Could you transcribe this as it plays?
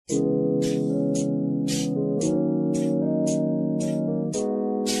I'm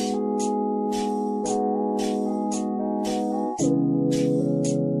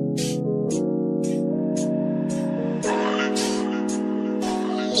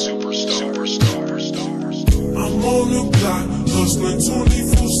on the block, hustling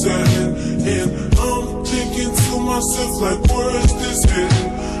 24/7, and I'm thinking to myself like, where is this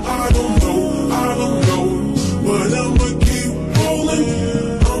heading? I don't know, but I'ma keep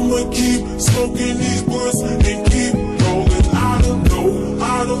rolling. I'ma keep smoking these blunts and keep rolling. I don't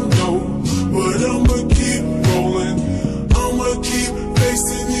know, but I'ma keep rolling. I'ma keep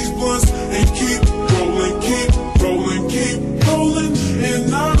facing these blunts and keep rolling,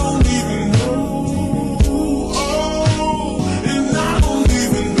 and I don't even know.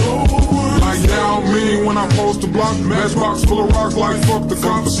 When I post the block, matchbox full of rocks like fuck the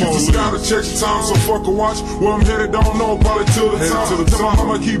cops. You just gotta check the time, so fuck a watch. Where I'm headed, don't know, probably till the top. Tell my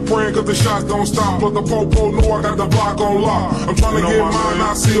mama keep praying cause the shots don't stop. Plus the po-po know I got the block on lock. I'm trying to get mine,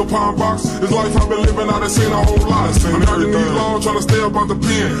 I see a pine box. This life I've been living, I done seen a whole lot. I'm knocking these laws, trying to stay up out the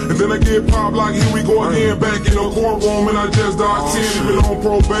pen. And then I get popped like, here we go again. Back in the courtroom and I just died 10. Been on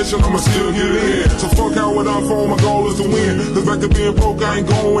probation, I'ma still get in. So fuck out what I'm for, my goal is to win. Cause back to being broke, I ain't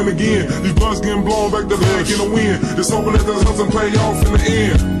going again. These blunts getting blown back to back in the wind. Just hoping that this hustle pay off in the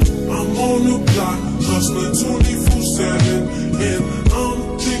end. I'm on the block, hustling 24/7, and I'm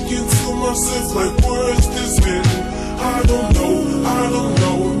thinking to myself like, where is this heading? I don't know,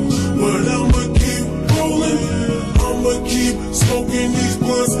 but I'ma keep rolling. I'ma keep smoking these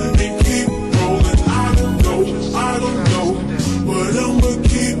blunts and keep rolling. I don't know, but I'ma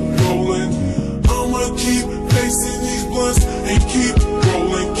keep rolling. I'ma keep facing these blunts and keep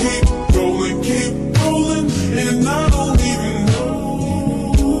rolling, and I don't even know.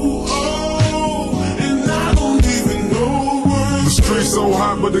 The streets so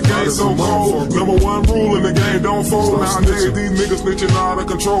hot, but the game so cold. Number one rule in the game, don't fold. Nowadays, these niggas snitching out of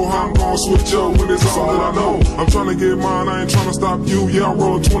control. How I'm gon' switch up when it's all that I know. I'm trying to get mine, I ain't trying to stop you. Yeah, I'm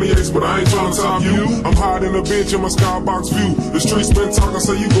rolling 28s, but I ain't trying to top you. I'm hiding a bitch in my skybox view. The streets been talking,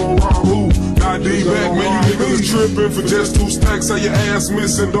 say you gon' rob who? Not Dback, man, you niggas is tripping for just 2 stacks. Say your ass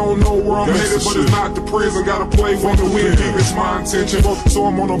missing, don't know where I'm headed, but it's not the prison. Gotta play for the win, it's my intention. So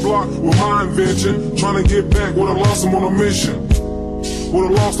I'm on the block with my invention, trying to get back what I lost, I'm on a mission. What I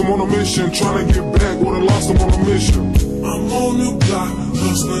lost, I'm on a mission, trying to get back what I lost, I'm on a mission. I'm on the block,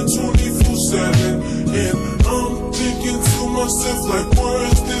 hustling 24/7, and I'm thinking to myself like, where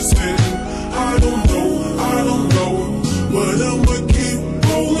is this heading? I don't know, but I'ma keep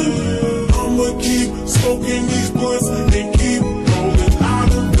rolling. I'ma keep smoking these blunts and keep rolling. I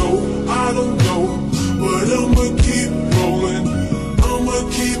don't know, but I'ma keep rolling. I'ma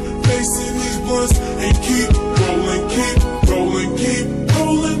keep facing these blunts and keep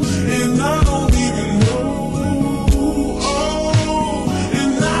rolling, and I don't even know.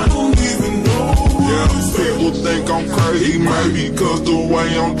 People think I'm crazy, maybe cause the way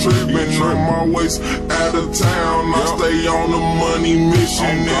I'm tripping. On my waist out of town, I stay on a money mission.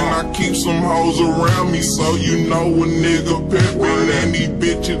 And I keep some hoes around me, so you know a nigga pimpin'. And these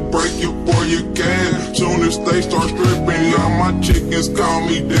bitches break you for your cash soon as they start stripping. Yeah, my chickens call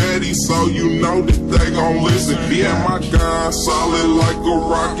me daddy, so you know that they gon' listen. Yeah, my gun solid like a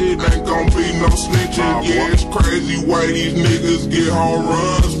rocket, ain't gon' be no snitching. Yeah, it's crazy way these niggas get home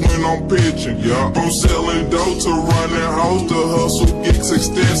runs when I'm pitching. From selling dope to running hoes, the hustle gets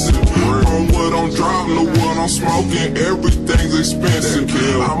extensive. From what I'm driving to what I'm smoking, everything's expensive.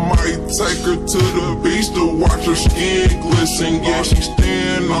 I might take her to the beach to watch her skin glisten. Yeah, she's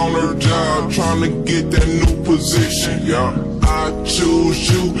staying on her job, trying to get that new position. I choose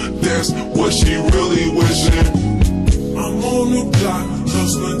you, that's what she really wishing. I'm on the block,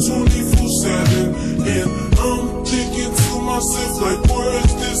 hustling 24/7, and I'm thinking to myself like, where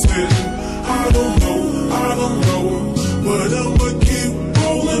is this heading? I don't know, but I'ma keep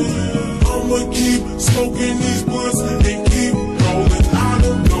rolling. I'ma keep smoking these blunts and keep rolling. I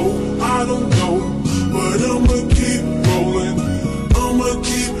don't know, but I'ma keep rolling. I'ma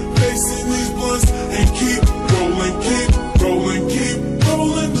keep facing these blunts and keep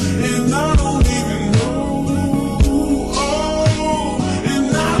rolling, and I don't even know.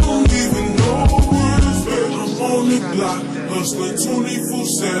 I'm on the block, hustling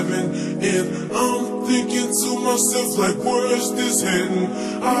 24/7, and I'm thinking to myself like, where is this heading?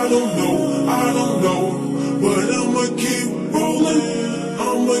 I don't know, but I'ma keep rolling.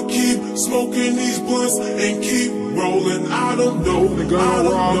 I'ma keep smoking these blunts and keep rolling. I don't know,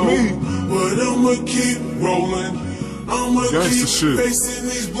 but I'ma keep rolling. I'ma keep facing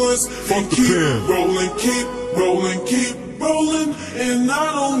these blunts and keep rolling, rolling, and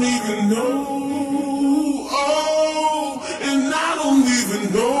I don't even know.